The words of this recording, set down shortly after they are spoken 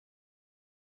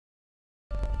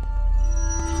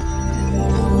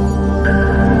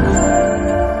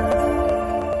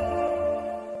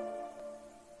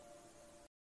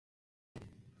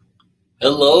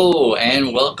Hello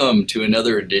and welcome to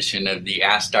another edition of the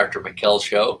Ask Dr. Pickel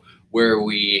show, where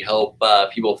we help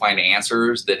people find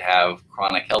answers that have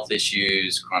chronic health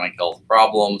issues, chronic health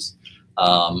problems,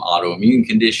 autoimmune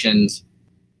conditions.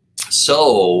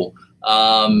 So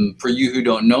for you who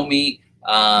don't know me,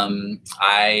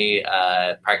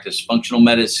 I practice functional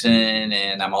medicine,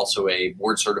 and I'm also a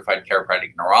board certified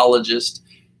chiropractic neurologist.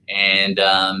 And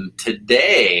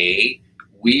today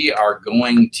we are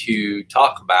going to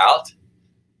talk about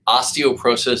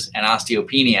osteoporosis and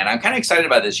osteopenia. And I'm kind of excited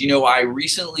about this. You know, I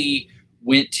recently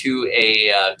went to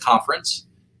a conference,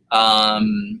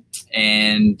 and,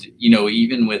 you know,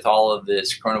 even with all of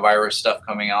this coronavirus stuff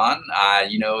coming on,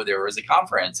 you know, there was a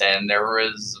conference and there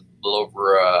was a little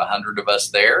over 100 of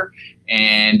us there.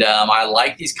 And I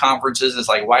like these conferences. It's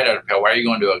like, why are you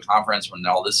going to a conference when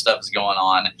all this stuff is going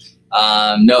on?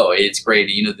 No, it's great.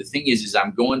 You know, the thing is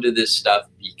I'm going to this stuff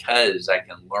because I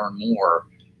can learn more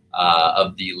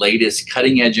of the latest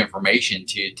cutting edge information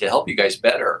to help you guys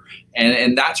better.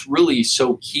 And that's really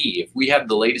so key. If we have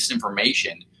the latest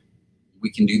information, we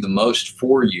can do the most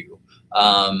for you.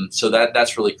 So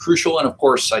that's really crucial. And of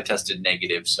course I tested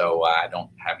negative, so I don't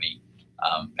have any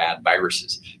bad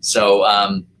viruses. So,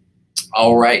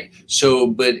 all right. So,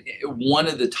 but one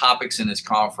of the topics in this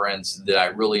conference that I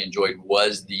really enjoyed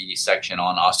was the section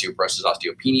on osteoporosis,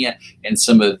 osteopenia, and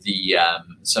some of the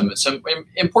some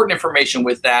important information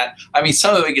with that. I mean,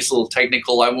 some of it gets a little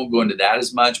technical. I won't go into that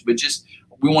as much, but just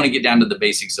we want to get down to the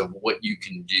basics of what you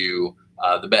can do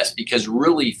the best, because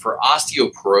really for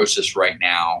osteoporosis right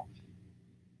now,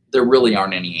 there really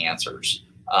aren't any answers.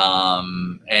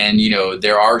 And you know,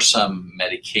 there are some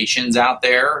medications out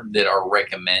there that are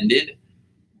recommended.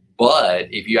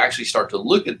 But if you actually start to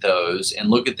look at those and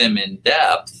look at them in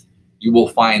depth, you will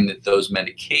find that those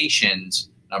medications,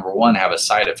 number one, have a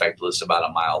side effect list about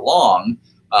a mile long.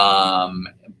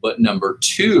 But number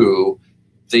two,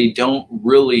 they don't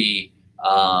really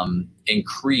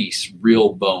increase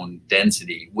real bone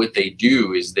density. What they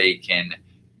do is they can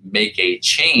make a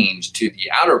change to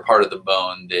the outer part of the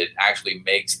bone that actually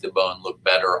makes the bone look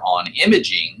better on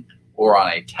imaging or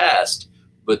on a test,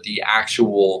 but the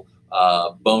actual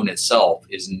bone itself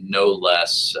is no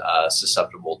less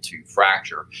susceptible to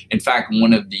fracture. In fact,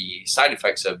 one of the side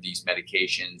effects of these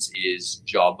medications is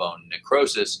jawbone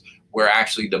necrosis, where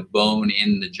actually the bone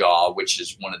in the jaw, which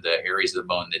is one of the areas of the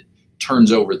bone that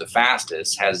turns over the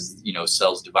fastest, has, you know,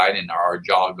 cells divide, and our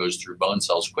jaw goes through bone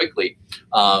cells quickly.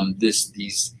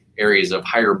 These areas of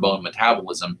higher bone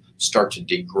metabolism start to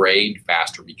degrade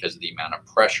faster because of the amount of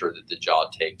pressure that the jaw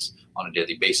takes on a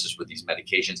daily basis with these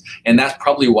medications. And that's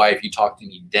probably why if you talk to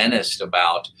any dentist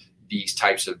about these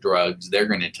types of drugs, they're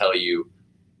going to tell you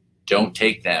don't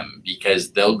take them,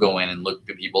 because they'll go in and look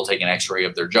at people, take an x-ray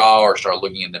of their jaw or start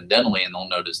looking at them dentally, and they'll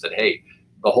notice that, hey,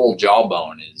 the whole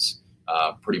jawbone is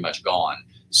pretty much gone.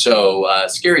 So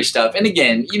scary stuff. And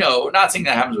again, you know, not saying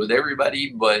that happens with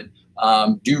everybody, but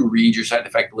do read your side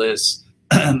effect lists,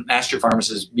 ask your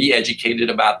pharmacist, be educated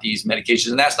about these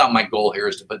medications. And that's not my goal here,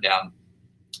 is to put down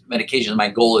medications. My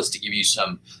goal is to give you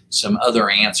some other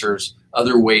answers,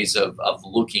 other ways of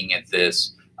looking at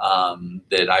this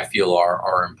that I feel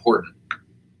are important.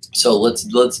 So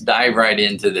let's dive right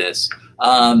into this.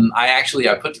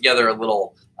 I put together a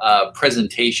little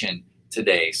presentation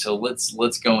today, so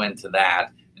let's go into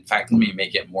that. In fact, let me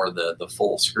make it more the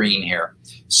full screen here.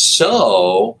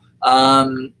 So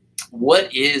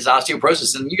what is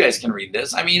osteoporosis? And you guys can read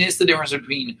this. I mean, it's the difference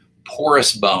between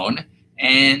porous bone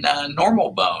and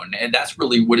normal bone. And that's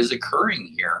really what is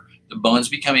occurring here. The bone's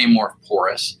becoming more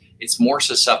porous. It's more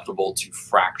susceptible to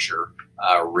fracture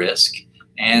risk.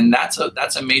 And that's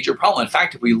a major problem. In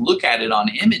fact, if we look at it on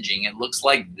imaging, it looks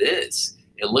like this.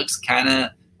 It looks kind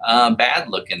of bad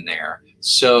looking there.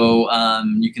 So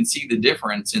you can see the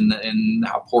difference in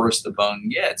how porous the bone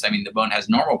gets. I mean, the bone has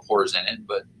normal pores in it,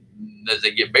 but as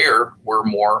they get bigger, we're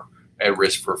more at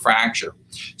risk for fracture.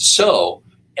 So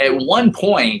at one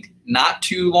point, not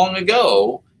too long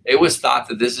ago, it was thought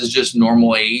that this is just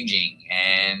normal aging.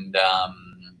 And,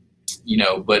 you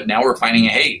know, but now we're finding,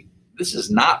 hey, this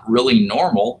is not really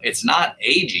normal. It's not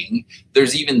aging.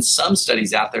 There's even some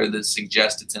studies out there that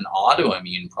suggest it's an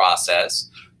autoimmune process,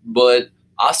 but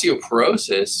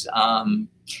osteoporosis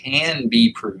can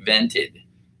be prevented.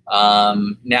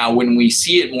 Now, when we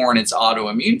see it more in its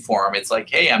autoimmune form, it's like,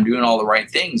 hey, I'm doing all the right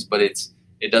things, but it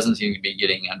doesn't seem to be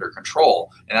getting under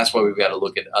control. And that's why we've got to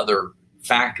look at other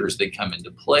factors that come into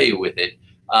play with it.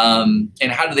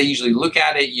 And how do they usually look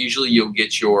at it? Usually you'll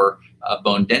get your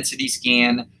bone density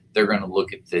scan. They're going to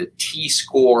look at the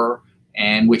T-score,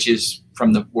 and which is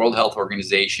from the World Health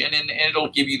Organization, and it'll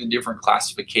give you the different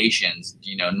classifications,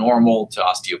 you know, normal to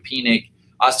osteopenic,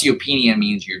 Osteopenia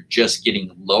means you're just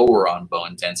getting lower on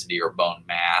bone density or bone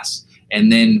mass.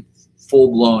 And then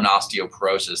full-blown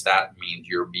osteoporosis, that means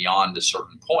you're beyond a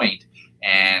certain point,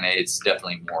 and it's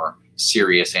definitely more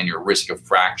serious, and your risk of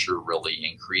fracture really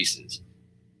increases.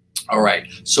 All right,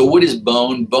 so what is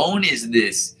bone? Bone is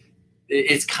this,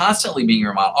 it's constantly being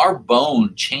remodeled. Our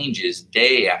bone changes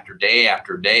day after day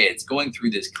after day. It's going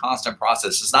through this constant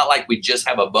process. It's not like we just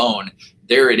have a bone,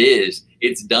 there it is,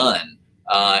 it's done,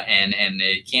 and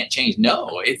it can't change.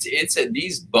 No, it's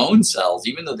these bone cells,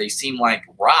 even though they seem like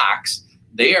rocks,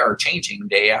 they are changing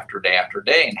day after day after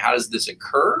day. And how does this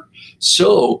occur?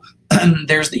 So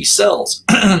there's these cells.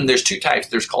 There's two types.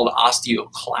 There's called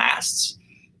osteoclasts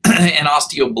and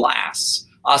osteoblasts.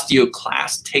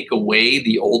 Osteoclasts take away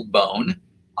the old bone.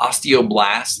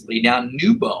 Osteoblasts lay down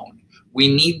new bone. We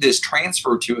need this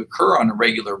transfer to occur on a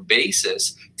regular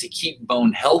basis to keep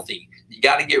bone healthy. You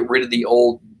got to get rid of the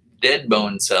old dead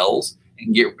bone cells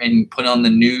and put on the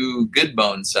new good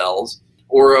bone cells.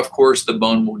 Or of course the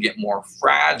bone will get more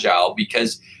fragile,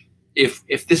 because if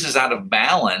this is out of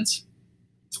balance,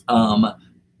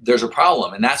 there's a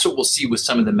problem. And that's what we'll see with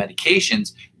some of the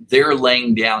medications. They're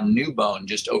laying down new bone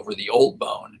just over the old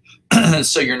bone.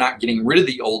 So you're not getting rid of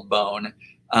the old bone,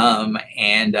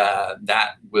 and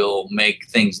that will make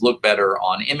things look better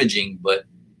on imaging, but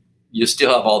you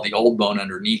still have all the old bone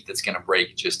underneath that's going to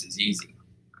break just as easy.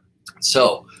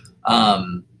 So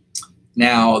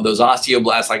now those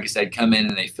osteoblasts, like I said, come in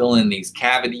and they fill in these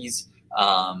cavities,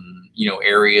 you know,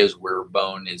 areas where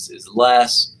bone is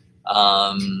less.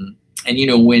 And you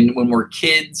know, when we're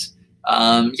kids,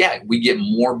 yeah, we get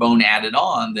more bone added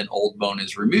on than old bone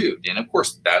is removed. And of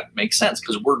course that makes sense,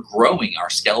 because we're growing, our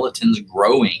skeleton's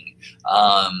growing,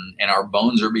 and our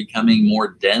bones are becoming more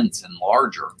dense and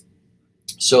larger.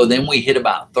 So then we hit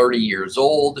about 30 years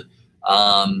old,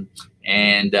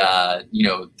 and you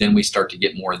know, then we start to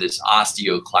get more of this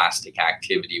osteoclastic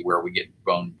activity where we get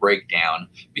bone breakdown,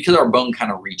 because our bone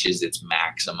kind of reaches its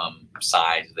maximum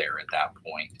size there at that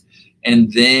point.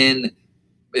 And then,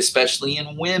 especially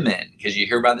in women, because you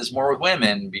hear about this more with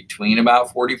women, between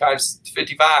about 45 to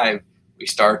 55, we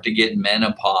start to get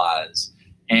menopause,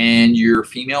 and your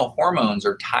female hormones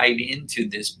are tied into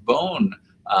this bone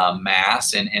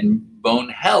mass and bone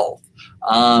health.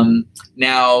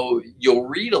 Now, you'll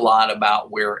read a lot about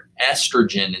where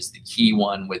estrogen is the key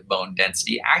one with bone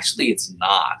density. Actually, it's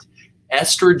not.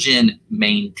 Estrogen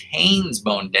maintains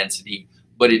bone density,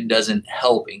 but it doesn't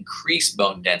help increase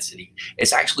bone density.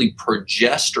 It's actually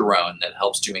progesterone that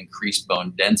helps to increase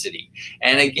bone density.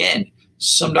 And again,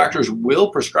 some doctors will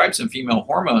prescribe some female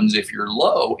hormones if you're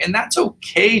low, and that's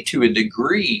okay to a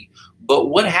degree. But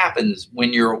what happens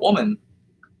when you're a woman?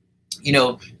 You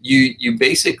know, you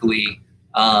basically,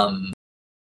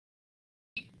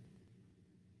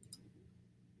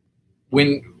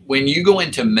 when you go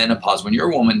into menopause, when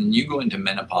you're a woman and you go into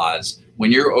menopause,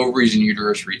 when your ovaries and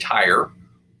uterus retire,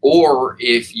 or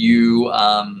if you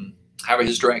have a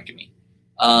hysterectomy,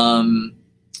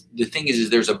 the thing is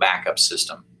there's a backup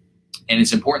system, and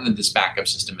it's important that this backup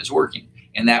system is working.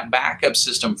 And that backup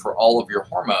system for all of your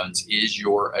hormones is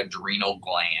your adrenal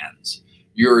glands.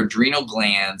 Your adrenal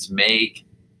glands make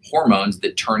hormones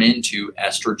that turn into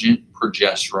estrogen,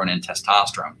 progesterone, and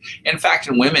testosterone. In fact,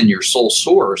 in women, your sole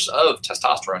source of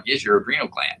testosterone is your adrenal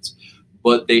glands,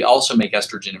 but they also make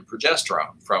estrogen and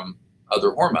progesterone from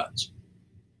other hormones.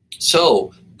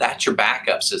 So that's your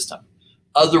backup system.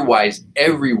 Otherwise,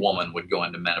 every woman would go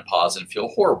into menopause and feel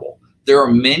horrible. There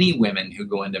are many women who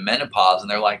go into menopause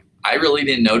and they're like, I really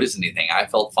didn't notice anything. I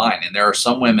felt fine. And there are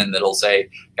some women that'll say,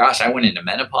 gosh, I went into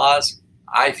menopause.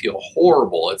 I feel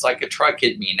horrible. It's like a truck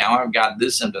hit me. Now I've got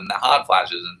this symptom, the hot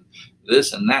flashes and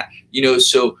this and that. You know,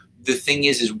 so the thing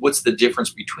is what's the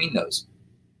difference between those?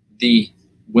 The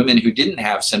women who didn't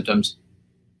have symptoms,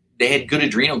 they had good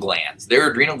adrenal glands.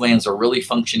 Their adrenal glands are really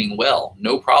functioning well.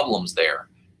 No problems there.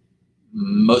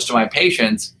 Most of my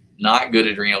patients, not good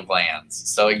adrenal glands.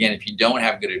 So again, if you don't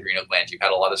have good adrenal glands, you've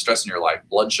had a lot of stress in your life,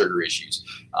 blood sugar issues,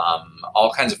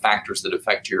 all kinds of factors that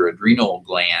affect your adrenal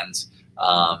glands,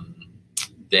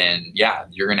 then yeah,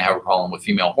 you're going to have a problem with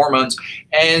female hormones.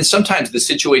 And sometimes the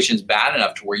situation's bad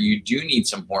enough to where you do need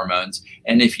some hormones.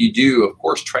 And if you do, of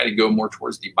course, try to go more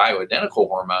towards the bioidentical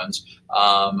hormones,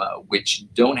 which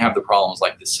don't have the problems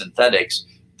like the synthetics.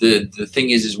 The thing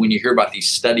is when you hear about these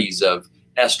studies of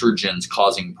estrogens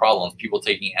causing problems, people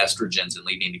taking estrogens and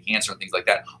leading to cancer and things like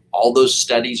that, all those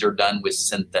studies are done with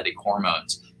synthetic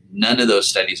hormones. None of those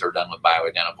studies are done with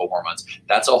bioidentical hormones.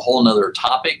 That's a whole nother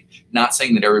topic. Not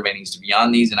saying that everybody needs to be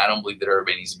on these, and I don't believe that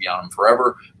everybody needs to be on them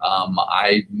forever.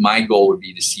 My goal would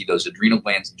be to see those adrenal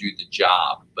glands do the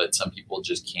job, but some people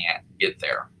just can't get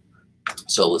there.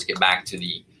 So let's get back to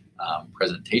the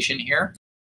presentation here.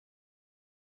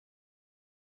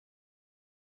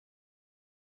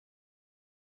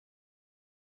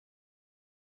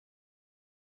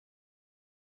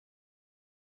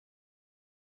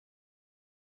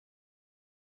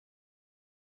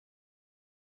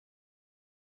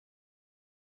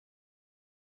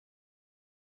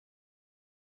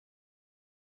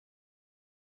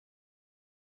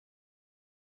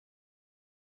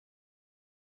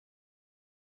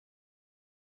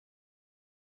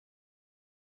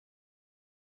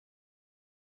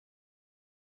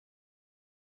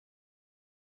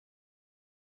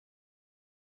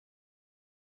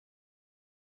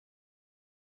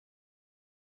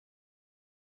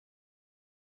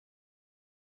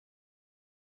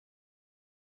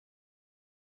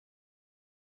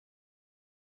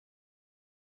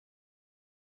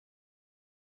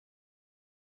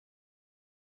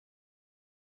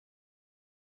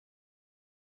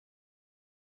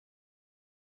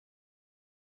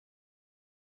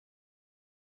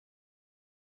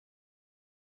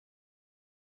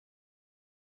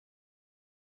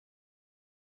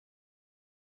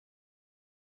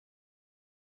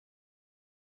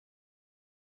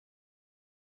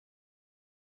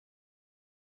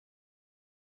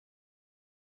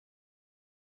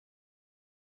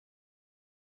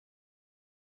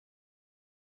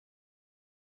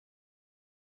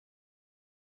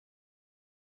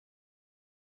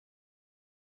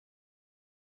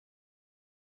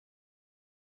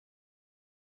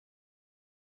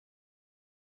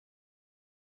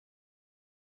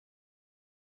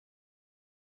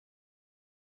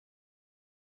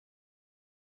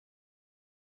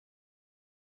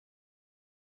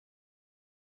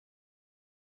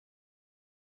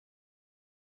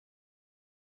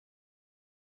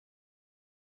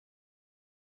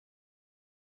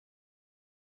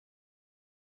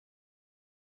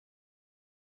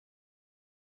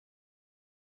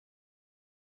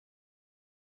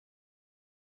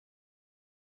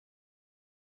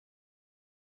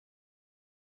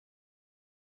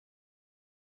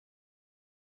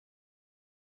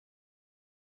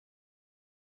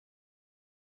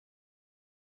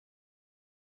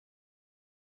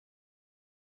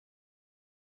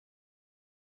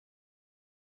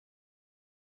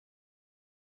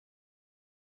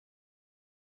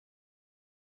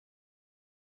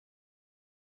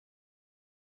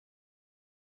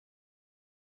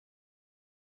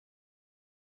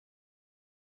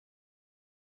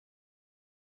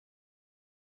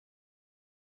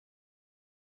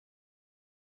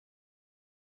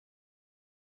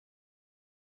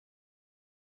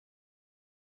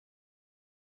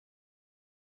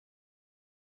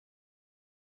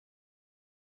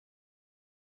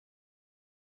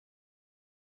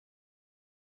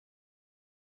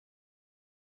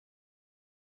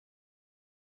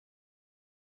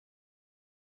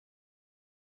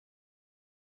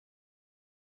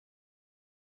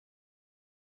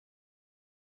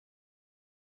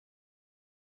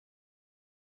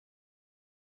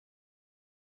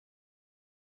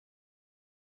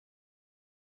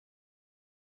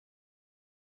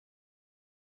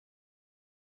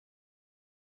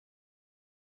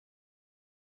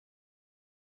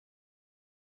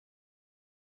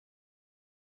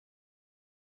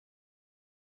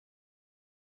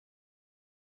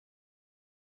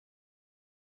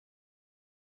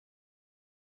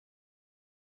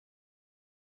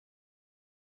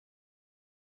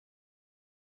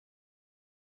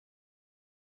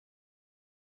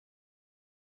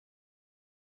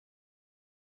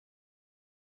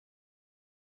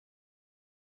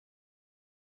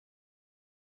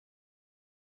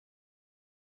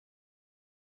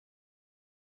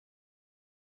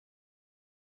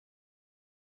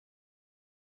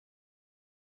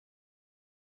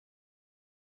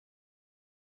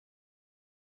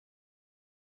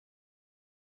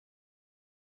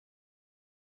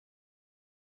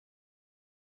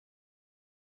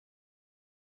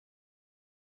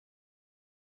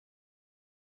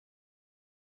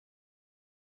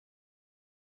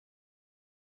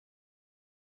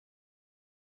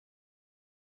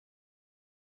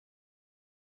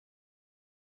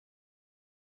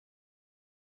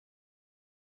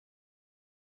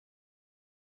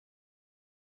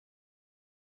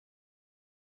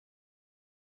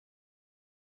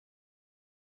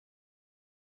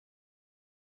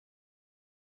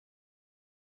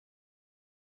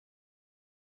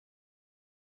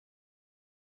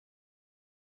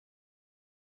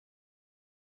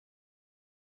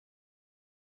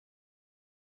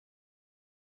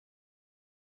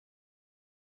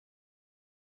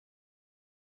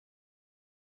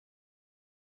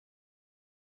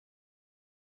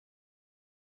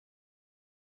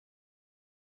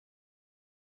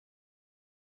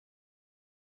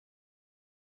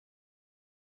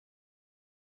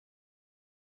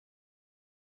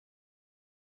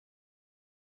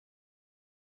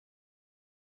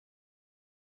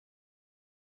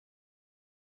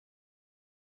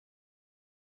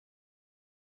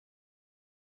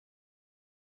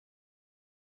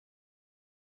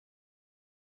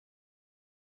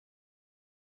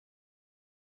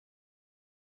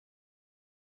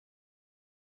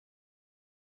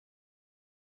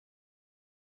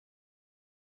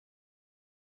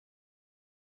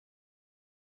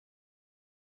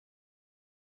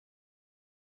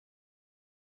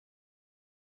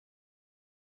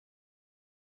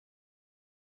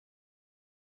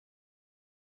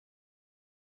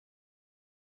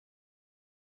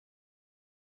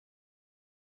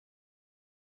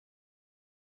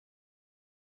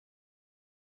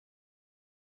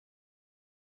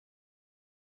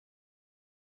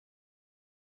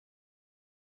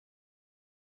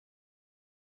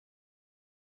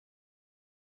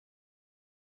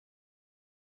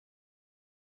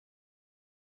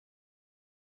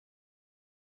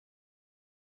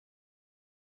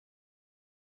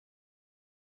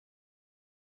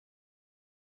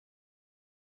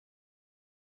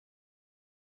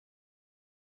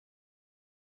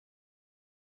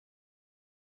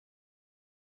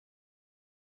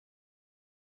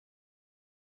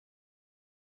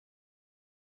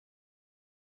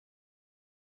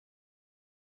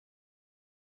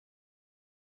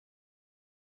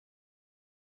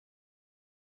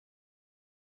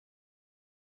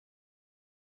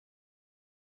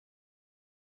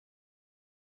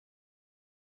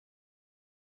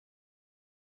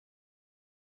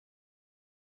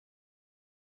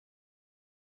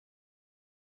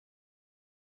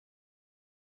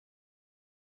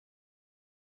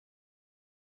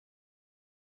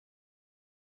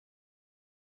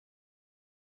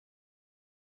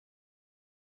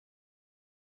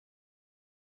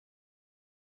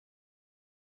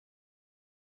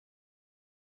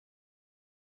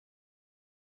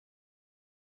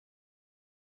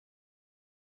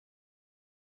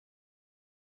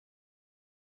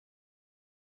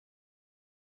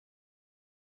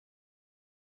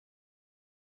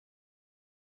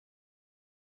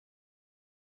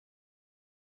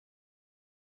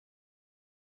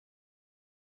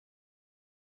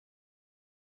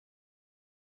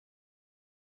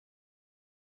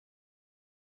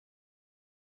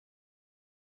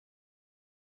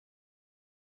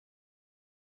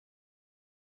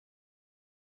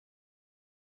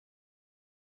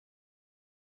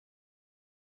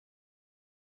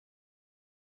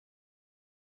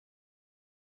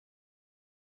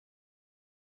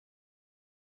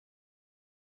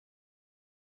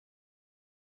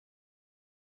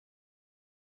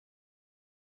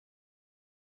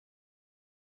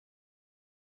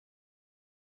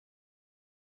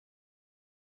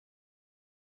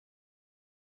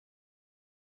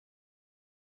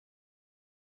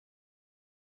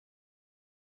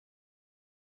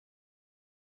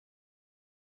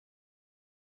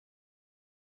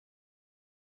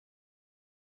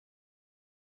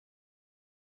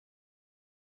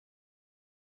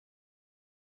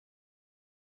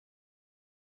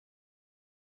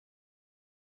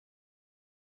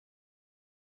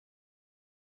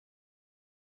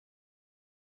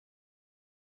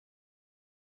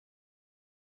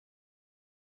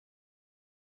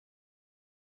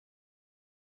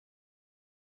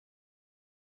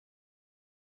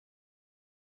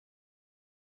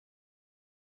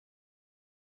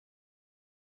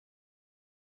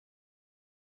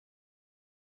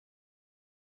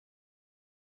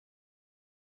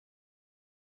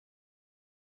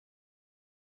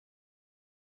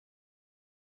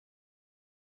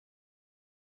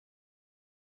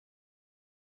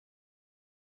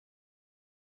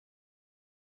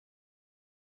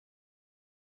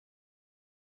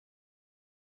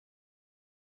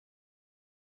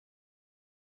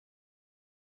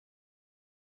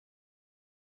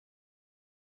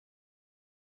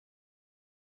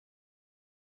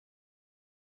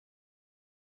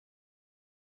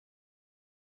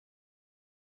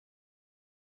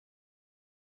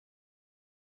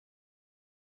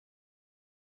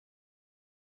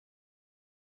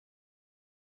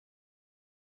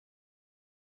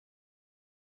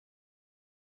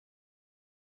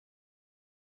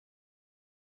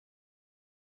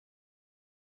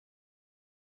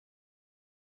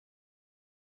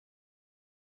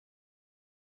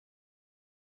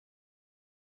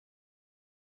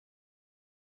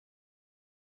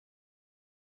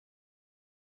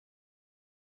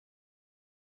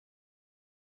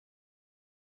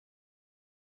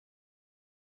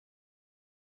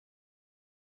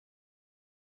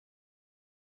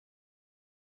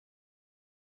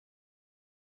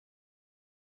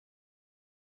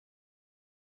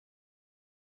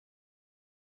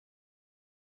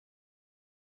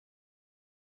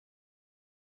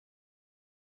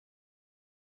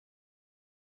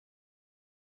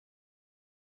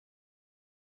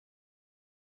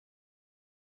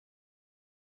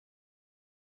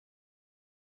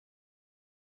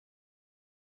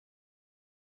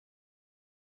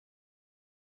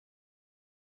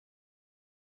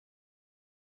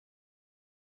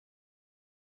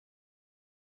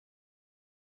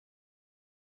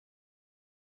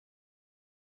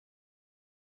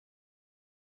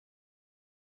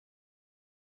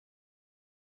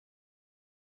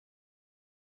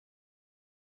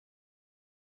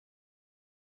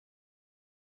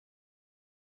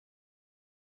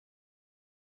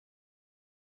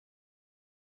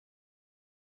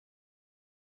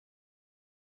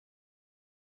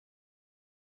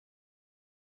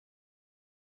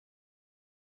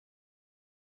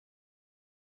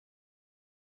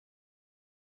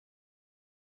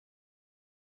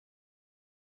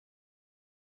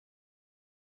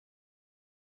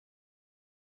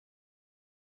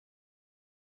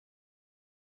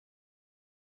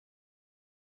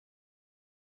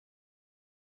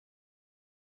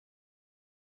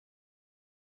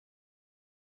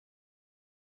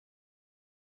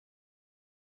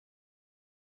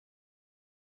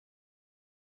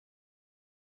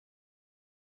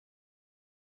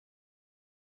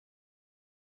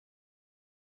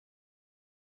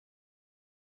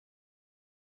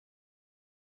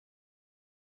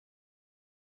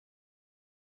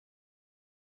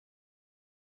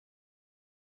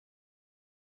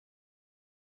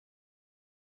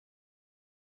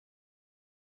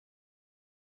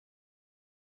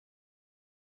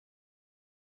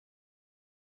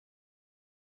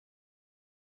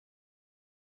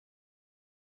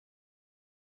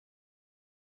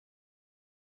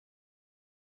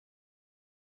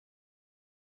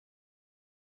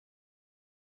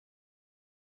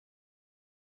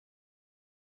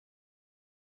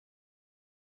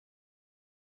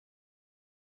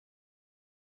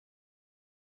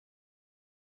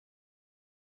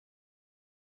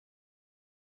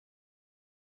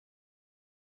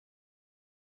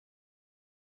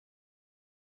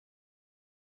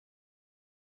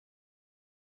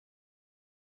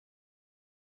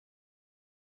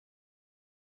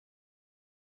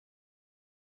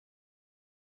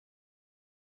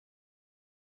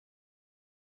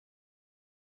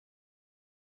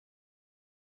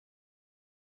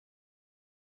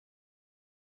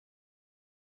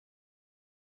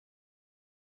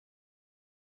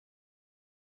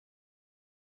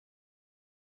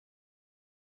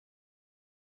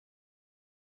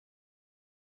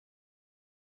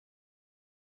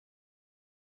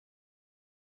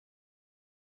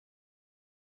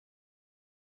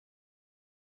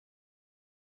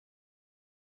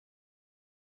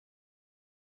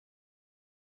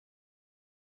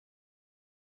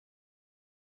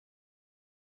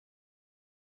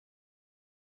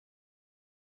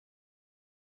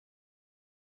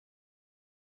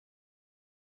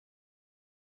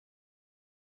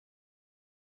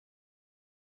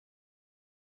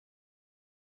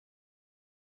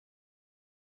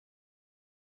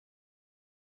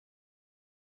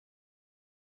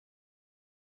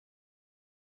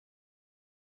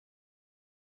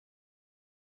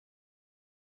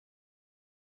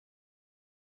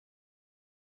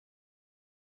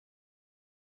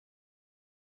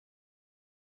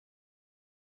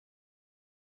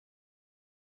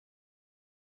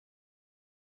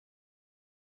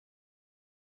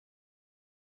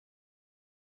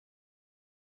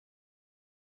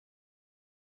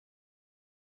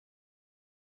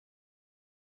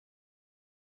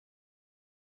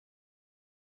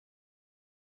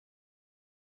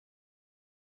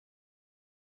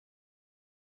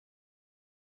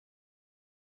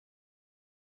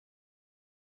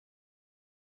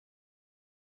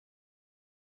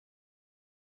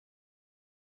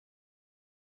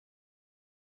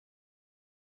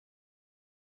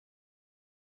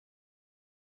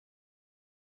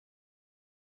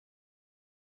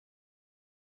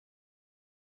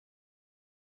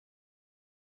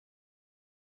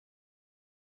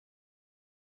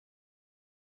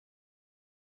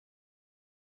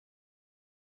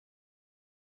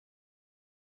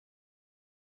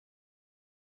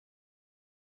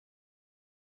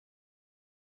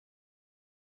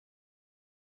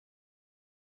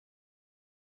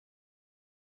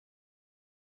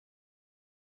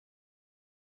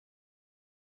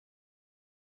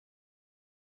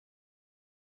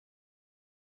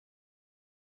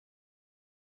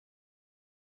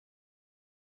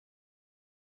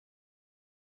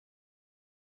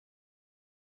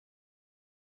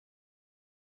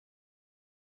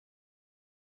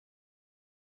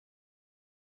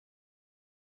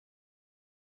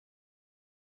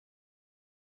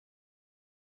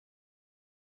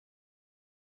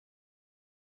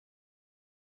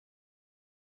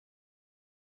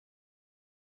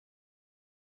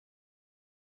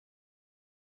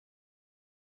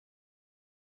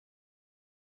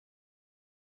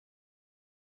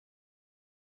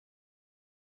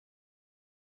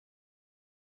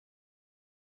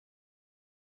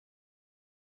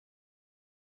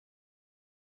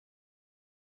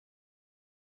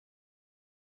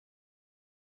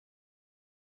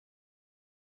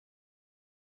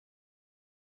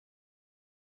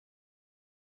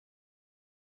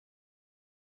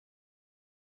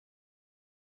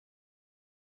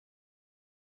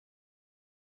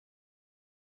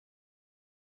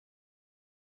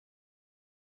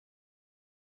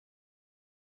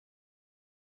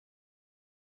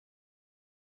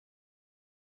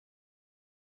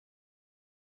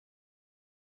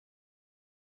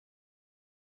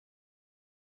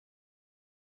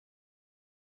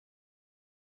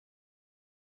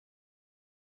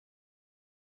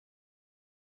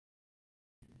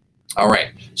 All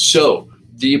right, so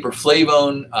the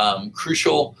iproflavone,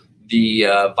 crucial.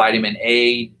 The vitamin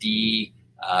A, D,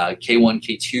 K1,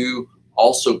 K2,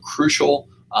 also crucial.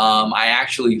 I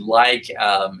actually like,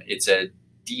 it's a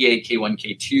DA, K1,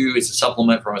 K2. It's a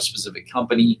supplement from a specific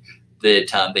company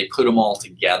that they put them all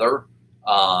together.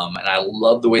 And I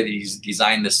love the way that he's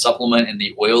designed this supplement, and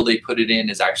the oil they put it in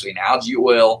is actually an algae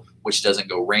oil, which doesn't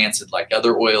go rancid like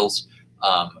other oils.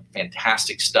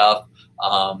 Fantastic stuff.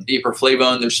 The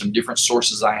iproflavone, there's some different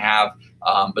sources I have,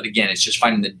 but again, it's just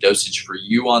finding the dosage for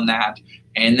you on that.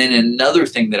 And then another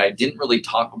thing that I didn't really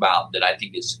talk about that I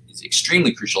think is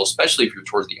extremely crucial, especially if you're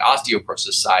towards the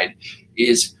osteoporosis side,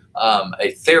 is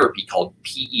a therapy called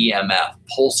PEMF,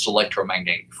 pulsed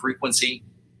electromagnetic frequency.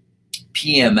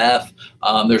 PEMF,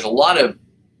 there's a lot of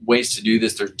ways to do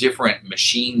this. There's different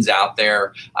machines out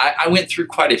there. I went through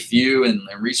quite a few and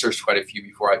researched quite a few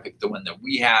before I picked the one that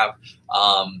we have.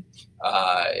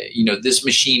 You know, this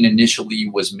machine initially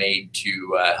was made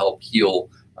to help heal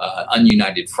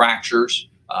ununited fractures.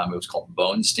 It was called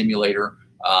bone stimulator.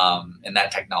 And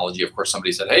that technology, of course,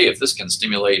 somebody said, hey, if this can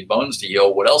stimulate bones to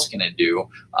heal, what else can it do?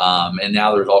 And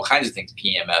now there's all kinds of things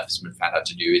PEMF has been found out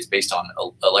to do. It's based on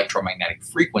electromagnetic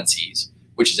frequencies,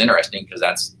 which is interesting because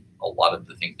that's a lot of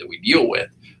the things that we deal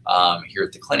with here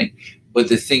at the clinic. But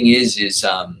the thing is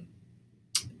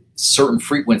certain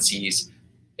frequencies,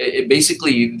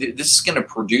 basically, this is going to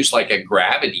produce like a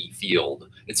gravity field.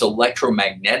 It's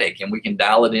electromagnetic, and we can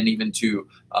dial it in even to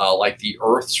like the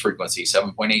Earth's frequency,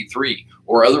 7.83,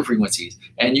 or other frequencies.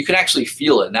 And you can actually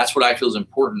feel it. And that's what I feel is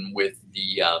important with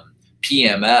the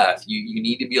PEMF. You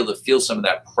need to be able to feel some of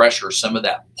that pressure, some of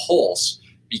that pulse,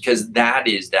 because that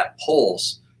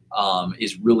pulse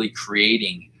is really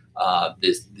creating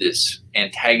this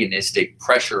antagonistic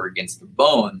pressure against the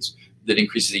bones that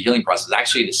increases the healing process.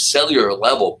 Actually, at a cellular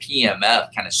level, PEMF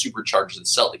kind of supercharges the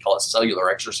cell. They call it cellular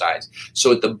exercise.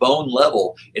 So at the bone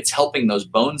level, it's helping those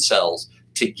bone cells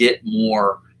to get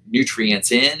more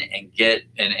nutrients in and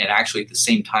actually at the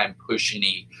same time push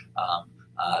any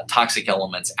toxic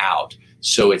elements out.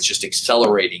 So it's just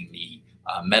accelerating the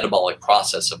metabolic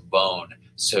process of bone.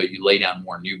 So you lay down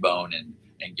more new bone and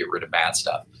get rid of bad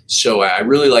stuff. So I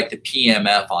really like the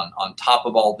PEMF on top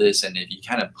of all this. And if you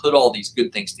kind of put all these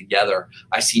good things together,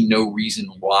 I see no reason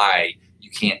why you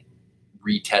can't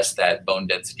retest that bone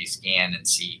density scan and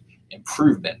see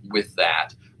improvement with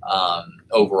that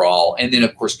overall. And then,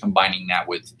 of course, combining that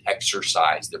with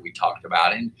exercise that we talked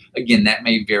about. And again, that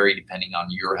may vary depending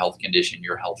on your health condition,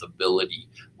 your health ability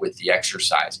with the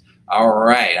exercise. All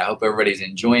right. I hope everybody's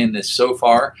enjoying this so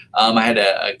far. I had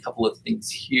a couple of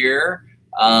things here.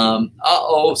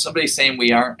 Uh-oh, somebody's saying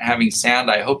we aren't having sound.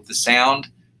 I hope the sound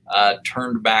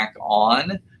turned back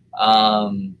on,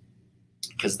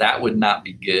 because that would not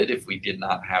be good if we did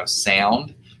not have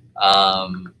sound.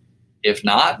 If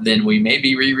not, then we may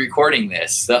be re-recording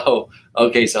this. So,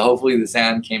 okay, so hopefully the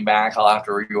sound came back. I'll have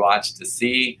to rewatch to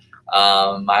see.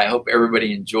 I hope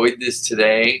everybody enjoyed this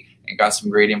today and got some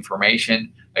great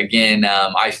information. Again,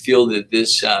 I feel that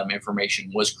this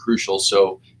information was crucial.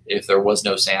 So if there was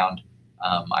no sound,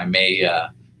 I may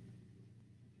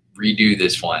redo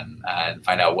this one and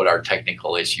find out what our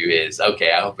technical issue is.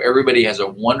 Okay, I hope everybody has a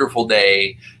wonderful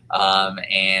day,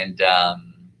 and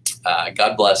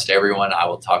God bless to everyone. I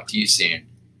will talk to you soon.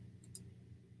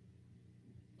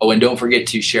 Oh, and don't forget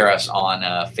to share us on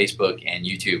Facebook and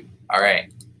YouTube. All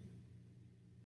right.